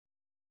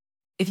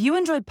If you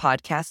enjoy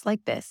podcasts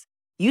like this,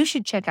 you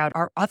should check out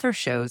our other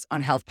shows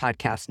on Health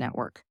Podcast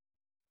Network.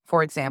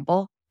 For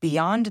example,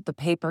 Beyond the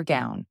Paper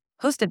Gown,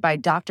 hosted by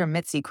Dr.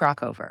 Mitzi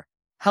Krockover,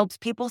 helps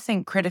people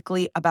think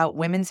critically about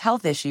women's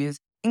health issues,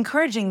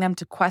 encouraging them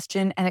to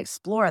question and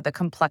explore the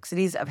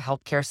complexities of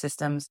healthcare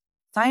systems,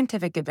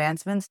 scientific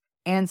advancements,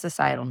 and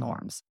societal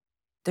norms.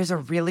 There's a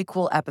really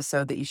cool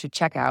episode that you should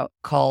check out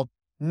called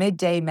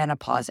Midday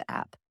Menopause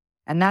App,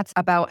 and that's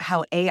about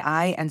how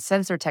AI and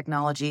sensor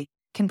technology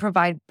can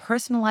provide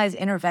personalized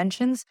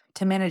interventions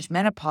to manage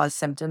menopause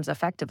symptoms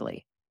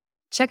effectively.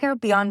 Check out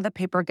Beyond the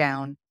Paper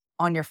Gown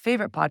on your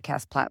favorite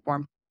podcast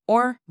platform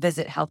or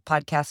visit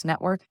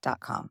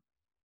healthpodcastnetwork.com.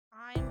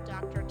 I'm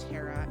Dr.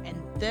 Tara,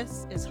 and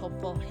this is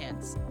Hopeful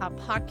Hints, a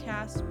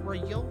podcast where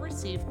you'll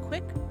receive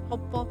quick,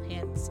 hopeful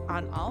hints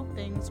on all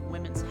things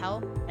women's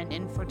health and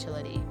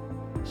infertility.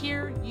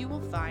 Here you will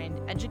find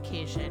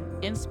education,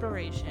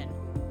 inspiration,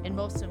 and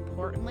most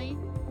importantly,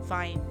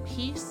 find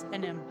peace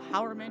and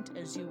empowerment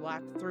as you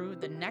walk through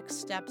the next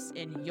steps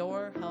in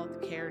your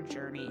healthcare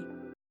journey.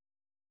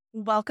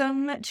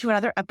 Welcome to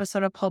another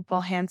episode of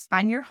Hopeful Hints.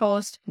 I'm your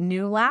host,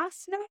 new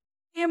last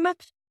name,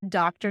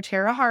 Dr.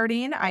 Tara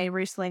Harding. I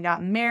recently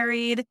got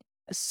married,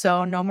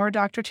 so no more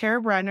Dr.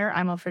 Tara Brenner.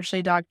 I'm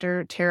officially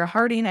Dr. Tara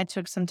Harding. I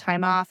took some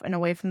time off and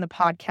away from the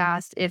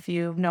podcast. If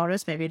you've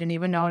noticed, maybe you didn't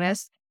even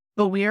notice,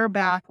 but we are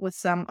back with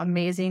some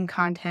amazing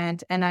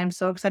content, and I'm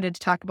so excited to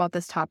talk about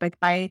this topic.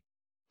 I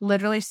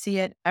literally see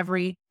it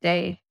every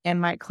day in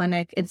my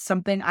clinic. It's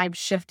something I've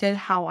shifted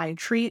how I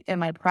treat in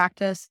my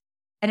practice,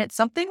 and it's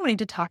something we need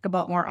to talk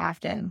about more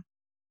often.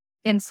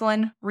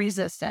 Insulin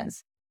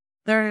resistance.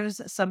 There's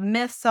some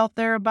myths out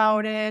there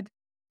about it,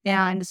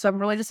 and so I'm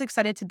really just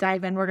excited to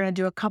dive in. We're going to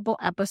do a couple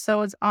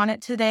episodes on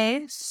it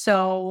today,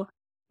 so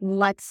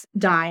let's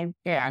dive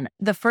in.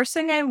 The first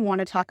thing I want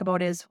to talk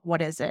about is,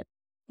 what is it?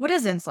 What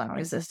is insulin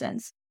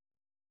resistance?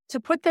 To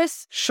put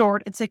this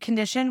short, it's a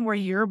condition where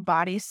your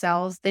body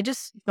cells, they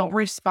just don't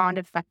respond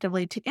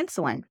effectively to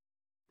insulin.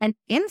 And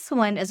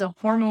insulin is a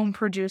hormone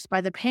produced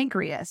by the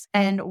pancreas.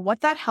 And what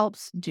that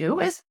helps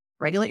do is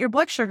regulate your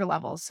blood sugar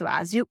levels. So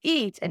as you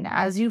eat and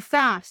as you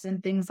fast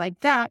and things like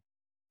that.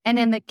 And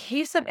in the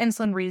case of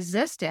insulin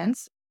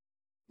resistance,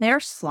 they're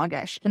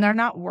sluggish and they're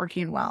not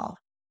working well.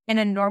 In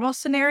a normal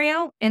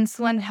scenario,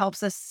 insulin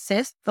helps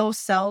assist those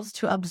cells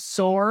to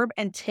absorb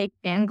and take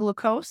in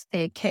glucose,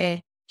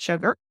 aka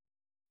sugar.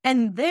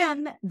 And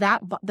then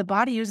the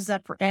body uses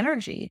that for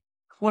energy.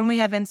 When we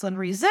have insulin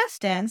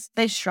resistance,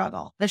 they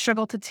struggle. They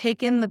struggle to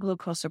take in the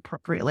glucose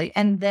appropriately.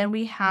 And then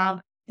we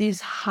have these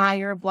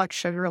higher blood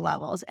sugar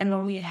levels. And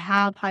when we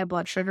have high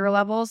blood sugar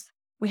levels,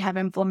 we have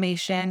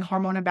inflammation,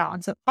 hormone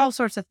imbalance, all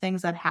sorts of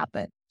things that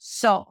happen.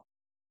 So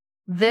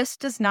this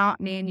does not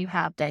mean you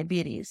have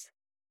diabetes.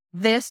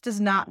 This does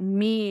not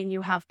mean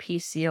you have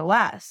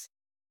PCOS.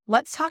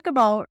 Let's talk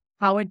about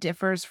how it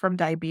differs from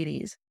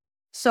diabetes.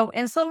 So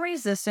insulin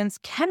resistance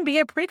can be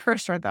a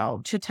precursor, though,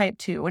 to type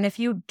 2. And if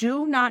you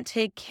do not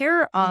take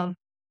care of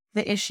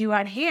the issue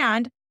at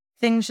hand,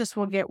 things just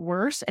will get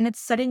worse, and it's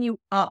setting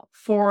you up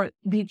for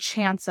the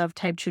chance of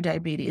type 2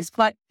 diabetes.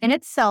 But in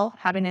itself,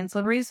 having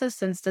insulin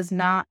resistance does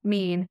not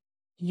mean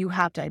you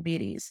have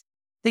diabetes.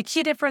 The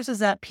key difference is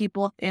that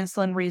people with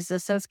insulin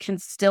resistance can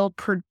still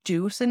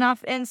produce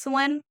enough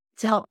insulin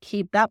to help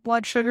keep that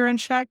blood sugar in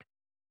check.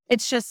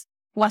 It's just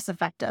less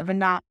effective and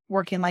not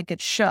working like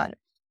it should.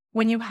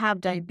 When you have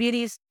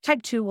diabetes,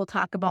 type 2 we'll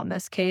talk about in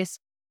this case,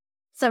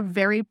 it's a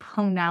very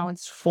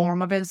pronounced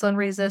form of insulin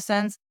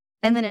resistance.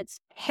 And then it's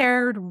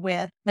paired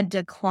with a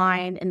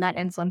decline in that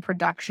insulin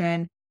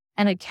production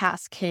and a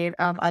cascade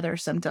of other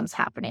symptoms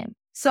happening.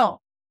 So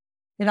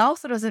it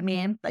also doesn't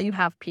mean that you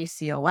have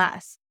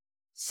PCOS.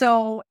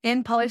 So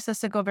in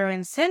polycystic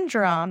ovarian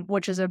syndrome,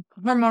 which is a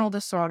hormonal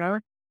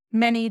disorder,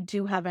 many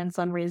do have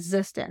insulin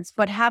resistance,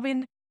 but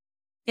having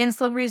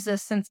insulin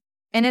resistance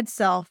in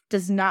itself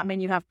does not mean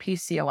you have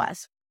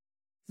PCOS.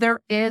 There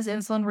is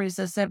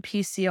insulin-resistant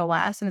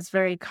PCOS, and it's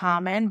very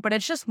common, but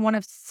it's just one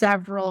of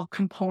several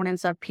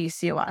components of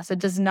PCOS. It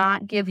does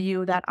not give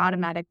you that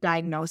automatic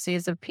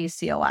diagnosis of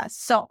PCOS.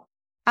 So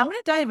I'm going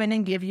to dive in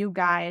and give you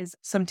guys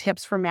some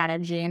tips for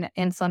managing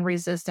insulin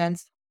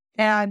resistance.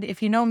 And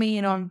if you know me,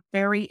 you know I'm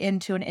very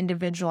into an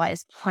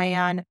individualized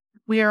plan.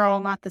 We are all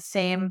not the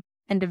same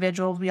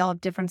individuals. We all have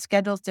different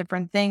schedules,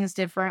 different things,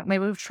 maybe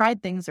we've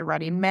tried things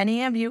already.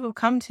 Many of you who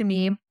come to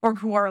me or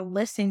who are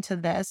listening to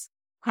this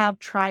have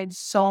tried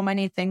so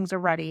many things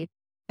already.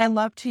 I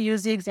love to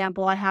use the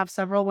example. I have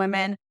several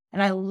women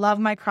and I love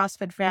my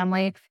CrossFit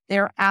family.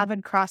 They're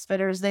avid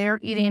CrossFitters. They are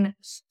eating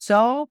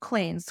so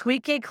clean,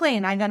 squeaky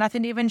clean. I got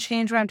nothing to even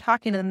change when I'm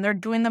talking to them. They're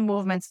doing the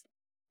movements.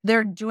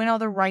 They're doing all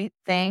the right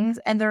things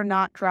and they're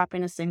not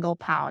dropping a single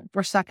pound.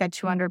 We're stuck at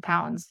 200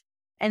 pounds.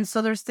 And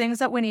so there's things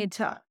that we need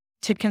to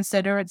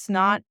consider. It's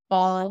not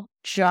all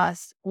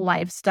just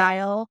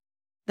lifestyle.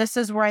 This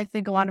is where I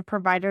think a lot of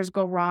providers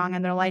go wrong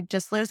and they're like,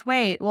 just lose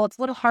weight. Well, it's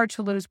a little hard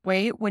to lose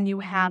weight when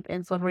you have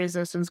insulin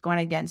resistance going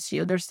against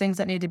you. There's things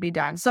that need to be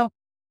done. So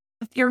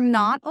if you're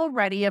not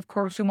already, of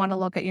course, we want to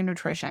look at your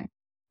nutrition.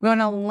 We want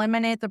to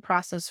eliminate the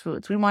processed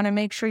foods. We want to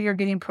make sure you're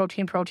getting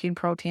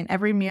protein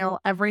every meal,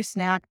 every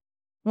snack.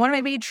 We want to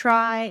maybe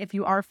try, if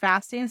you are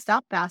fasting,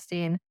 stop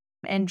fasting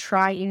and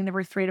try eating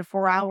every 3 to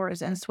 4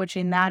 hours and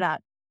switching that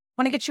up.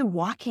 I want to get you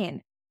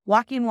walking.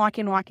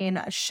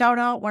 Shout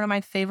out one of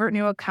my favorite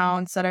new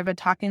accounts that I've been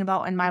talking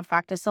about in my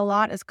practice a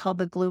lot is called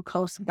the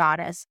Glucose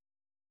Goddess.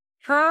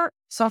 Her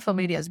social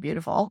media is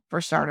beautiful, for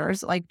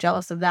starters, like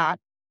jealous of that.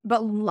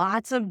 But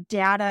lots of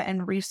data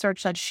and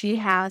research that she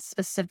has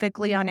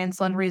specifically on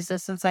insulin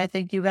resistance, I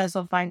think you guys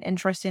will find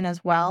interesting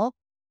as well.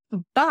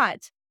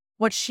 But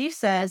what she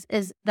says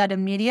is that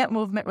immediate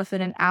movement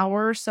within an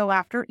hour or so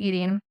after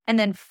eating, and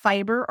then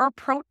fiber or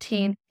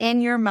protein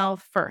in your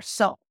mouth first.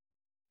 So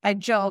I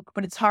joke,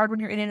 but it's hard when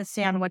you're eating a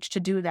sandwich to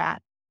do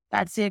that.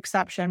 That's the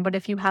exception. But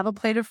if you have a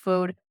plate of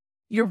food,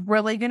 you're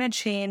really going to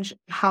change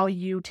how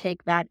you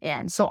take that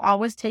in. So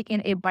always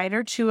taking a bite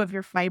or two of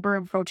your fiber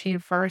and protein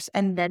first,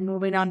 and then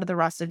moving on to the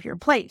rest of your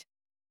plate.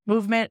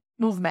 Movement,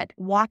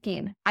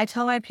 walking. I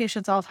tell my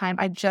patients all the time,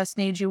 I just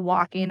need you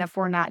walking if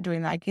we're not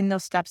doing that, getting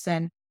those steps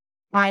in.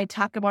 I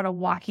talk about a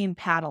walking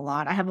pad a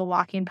lot. I have a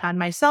walking pad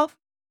myself.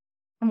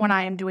 And when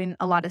I am doing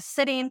a lot of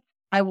sitting,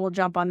 I will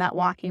jump on that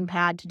walking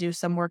pad to do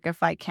some work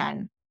if I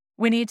can.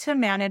 We need to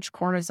manage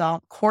cortisol.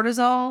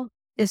 Cortisol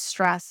is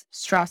stress.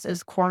 Stress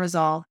is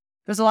cortisol.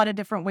 There's a lot of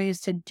different ways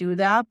to do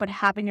that, but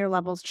having your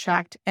levels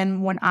checked.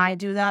 And when I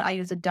do that, I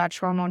use a Dutch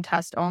hormone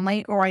test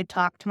only, or I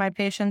talk to my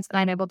patients and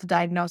I'm able to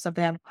diagnose if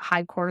they have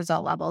high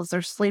cortisol levels.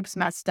 Their sleep's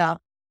messed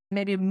up.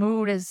 Maybe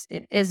mood is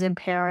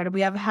impaired.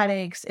 We have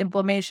headaches,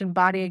 inflammation,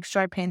 body aches,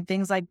 joint pain,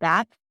 things like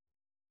that.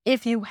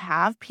 If you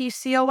have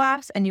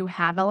PCOS and you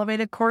have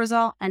elevated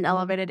cortisol and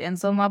elevated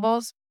insulin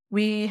levels,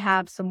 we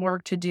have some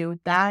work to do.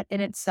 That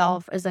in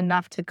itself is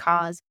enough to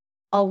cause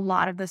a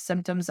lot of the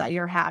symptoms that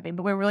you're having.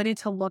 But we really need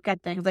to look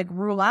at things like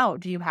rule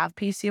out, do you have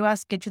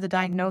PCOS? Get you the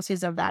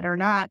diagnoses of that or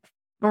not.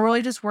 But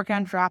really just work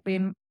on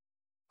dropping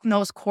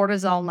those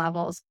cortisol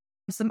levels.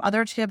 Some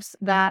other tips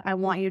that I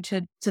want you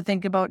to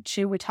think about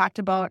too. We talked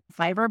about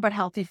fiber, but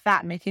healthy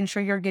fat, making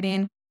sure you're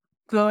getting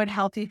good,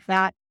 healthy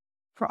fat,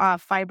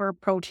 fiber,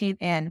 protein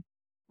in.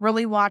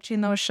 Really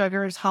watching those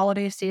sugars,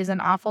 holiday season,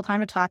 awful time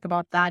to talk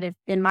about that. If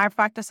in my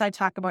practice, I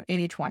talk about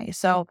 80-20.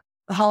 So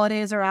the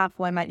holidays are off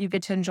limit. You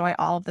get to enjoy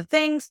all of the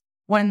things.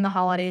 When the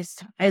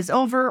holidays is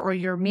over or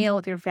your meal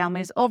with your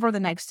family is over, the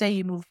next day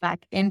you move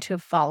back into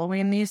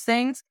following these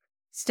things.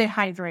 Stay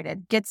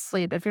hydrated, get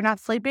sleep. If you're not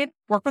sleeping,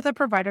 work with a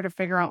provider to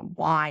figure out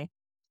why.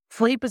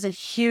 Sleep is a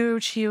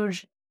huge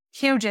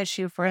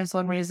issue for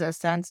insulin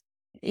resistance.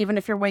 Even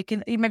if you're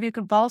waking, maybe you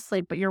can fall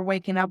asleep, but you're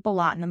waking up a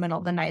lot in the middle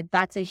of the night.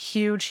 That's a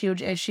huge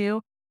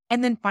issue.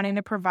 And then finding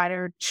a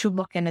provider to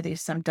look into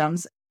these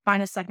symptoms.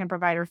 Find a second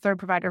provider, third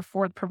provider,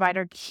 fourth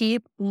provider.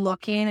 Keep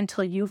looking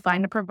until you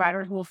find a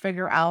provider who will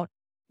figure out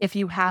if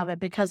you have it,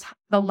 because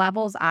the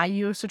levels I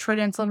use to treat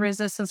insulin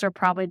resistance are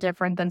probably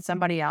different than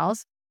somebody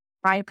else.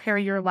 I pair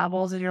your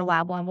levels and your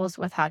lab levels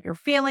with how you're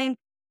feeling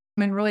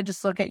and really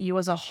just look at you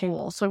as a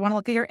whole. So we want to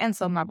look at your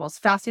insulin levels,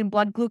 fasting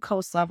blood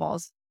glucose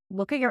levels,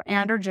 look at your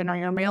androgen or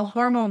your male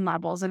hormone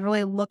levels and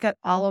really look at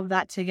all of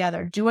that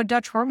together. Do a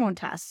Dutch hormone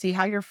test, see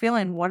how you're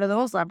feeling. What are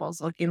those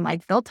levels looking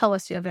like? They'll tell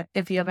us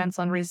if you have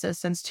insulin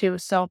resistance too.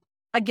 So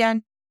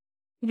again,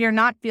 if you're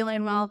not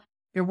feeling well,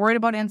 you're worried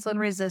about insulin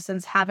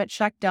resistance, have it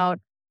checked out.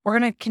 We're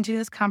going to continue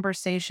this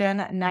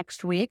conversation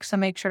next week. So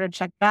make sure to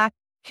check back.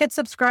 Hit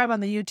subscribe on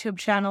the YouTube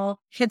channel.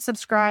 Hit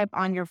subscribe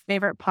on your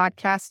favorite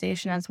podcast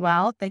station as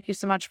well. Thank you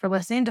so much for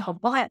listening to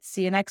Hopeful Hits.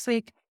 See you next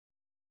week.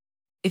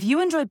 If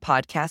you enjoyed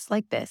podcasts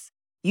like this,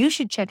 you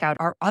should check out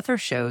our other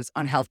shows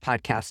on Health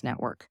Podcast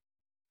Network.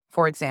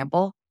 For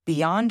example,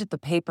 Beyond the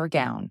Paper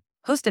Gown,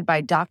 hosted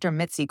by Dr.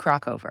 Mitzi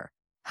Crockover,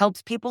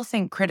 helps people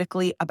think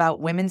critically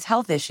about women's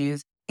health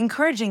issues,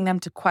 encouraging them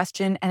to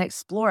question and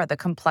explore the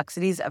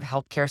complexities of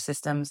healthcare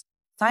systems,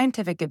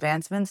 scientific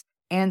advancements,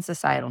 and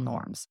societal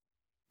norms.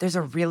 There's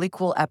a really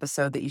cool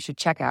episode that you should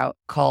check out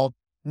called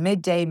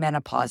Midday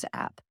Menopause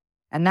App,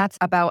 and that's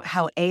about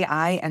how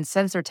AI and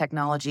sensor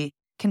technology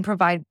can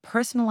provide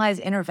personalized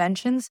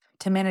interventions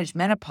to manage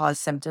menopause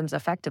symptoms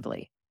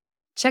effectively.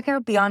 Check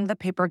out Beyond the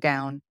Paper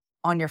Gown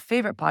on your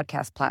favorite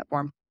podcast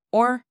platform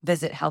or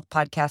visit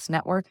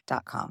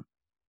healthpodcastnetwork.com.